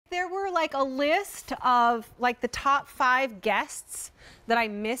there were like a list of like the top 5 guests that I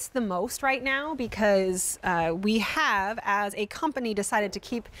miss the most right now because we have, as a company, decided to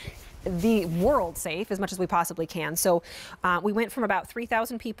keep the world safe as much as we possibly can. So we went from about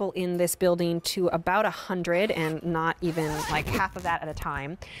 3,000 people in this building to about 100, and not even like half of that at a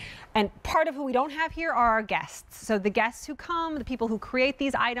time. And part of who we don't have here are our guests. So the guests who come, the people who create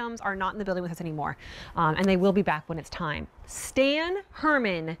these items, are not in the building with us anymore. And they will be back when it's time. Stan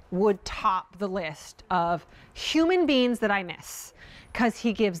Herman would top the list of human beings that I miss, because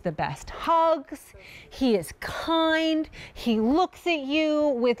he gives the best hugs, he is kind, he looks at you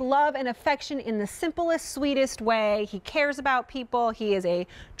with love and affection in the simplest, sweetest way. He cares about people. He is a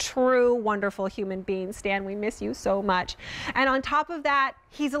true, wonderful human being. Stan, we miss you so much. And on top of that,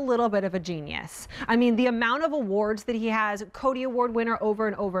 he's a little bit of a genius. I mean, the amount of awards that he has, Cody Award winner over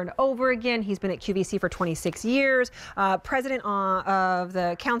and over and over again. He's been at QVC for 26 years, president of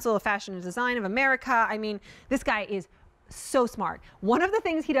the Council of Fashion and Design of America. I mean, this guy is so smart. One of the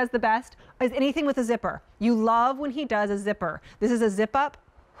things he does the best is anything with a zipper. You love when he does a zipper. This is a zip up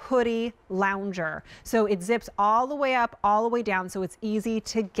hoodie lounger. So it zips all the way up, all the way down, so it's easy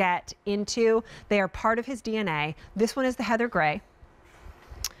to get into. They are part of his DNA. This one is the heather gray.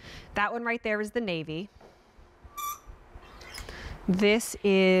 That one right there is the navy. This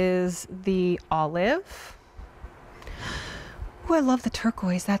is the olive. Oh, I love the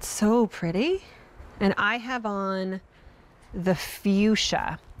turquoise. That's so pretty. And I have on the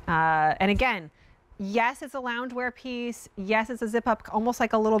fuchsia. And again, yes, it's a loungewear piece. Yes, it's a zip up, almost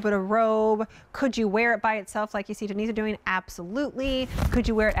like a little bit of robe. Could you wear it by itself like you see Denise doing? Absolutely. Could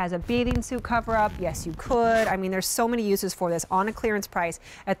you wear it as a bathing suit cover up? Yes, you could. I mean, there's so many uses for this on a clearance price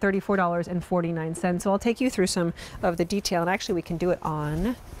at $34.49. So I'll take you through some of the detail, and actually we can do it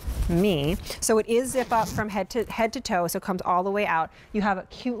on me. So it is zip up from head to toe, so it comes all the way out. You have a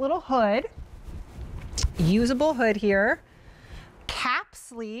cute little hood, usable hood here. Cap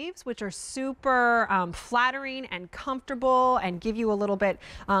sleeves, which are super flattering and comfortable and give you a little bit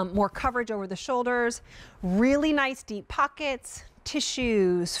more coverage over the shoulders. Really nice deep pockets,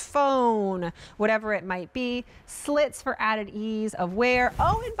 tissues, phone, whatever it might be. Slits for added ease of wear.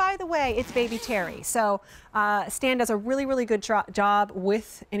 Oh, and by the way, it's baby terry. So Stan does a really, really good job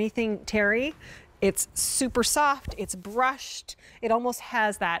with anything terry. It's super soft, it's brushed. It almost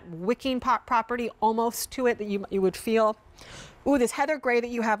has that wicking property almost to it that you would feel. Ooh, this heather gray that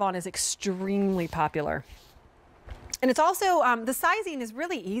you have on is extremely popular. And it's also, the sizing is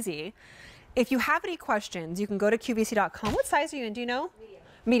really easy. If you have any questions, you can go to QVC.com. What size are you in, do you know? Medium.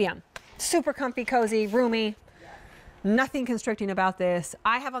 Medium. Super comfy, cozy, roomy. Yes. Nothing constricting about this.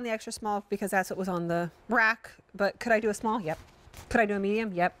 I have on the extra small because that's what was on the rack, but could I do a small? Yep. Could I do a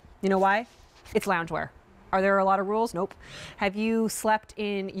medium? Yep. You know why? It's loungewear. Are there a lot of rules? Nope. Have you slept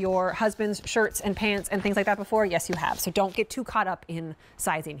in your husband's shirts and pants and things like that before? Yes, you have. So don't get too caught up in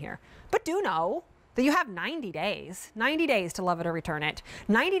sizing here. But do know that you have 90 days to love it or return it,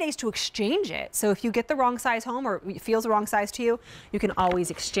 90 days to exchange it. So if you get the wrong size home or it feels the wrong size to you, you can always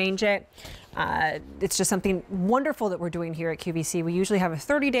exchange it. It's just something wonderful that we're doing here at QVC. We usually have a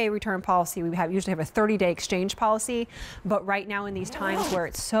 30-day return policy. We usually have a 30-day exchange policy. But right now in these times where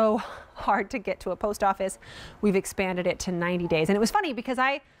it's so hard to get to a post office, we've expanded it to 90 days. And it was funny because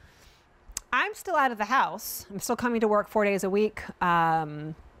I'm still out of the house. I'm still coming to work 4 days a week.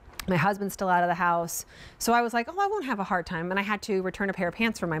 My husband's still out of the house. So I was like, oh, I won't have a hard time. And I had to return a pair of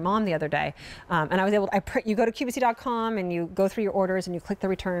pants for my mom the other day. And I was able to, you go to QVC.com and you go through your orders and you click the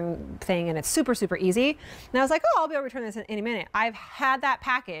return thing and it's super, super easy. And I was like, oh, I'll be able to return this in any minute. I've had that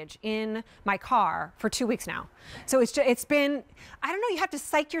package in my car for 2 weeks now. So it's been, I don't know, you have to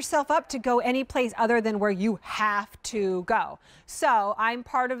psych yourself up to go any place other than where you have to go. So I'm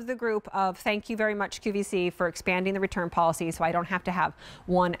part of the group of thank you very much QVC for expanding the return policy so I don't have to have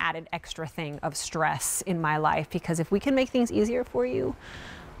one added extra thing of stress in my life, because if we can make things easier for you,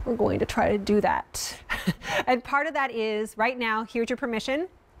 we're going to try to do that. And part of that is right now, here's your permission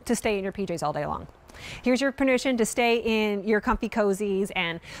to stay in your PJs all day long. Here's your permission to stay in your comfy cozies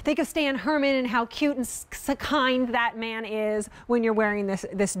and think of Stan Herman and how cute and kind that man is when you're wearing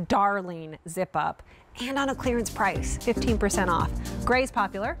this darling zip up, and on a clearance price, 15% off. Gray's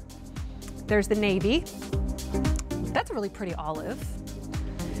popular. There's the navy. That's a really pretty olive.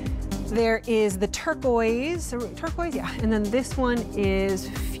 There is the turquoise, yeah, and then this one is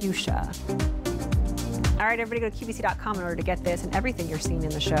fuchsia. All right, everybody go to QVC.com in order to get this and everything you're seeing in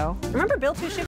the show. Remember, Built to Ship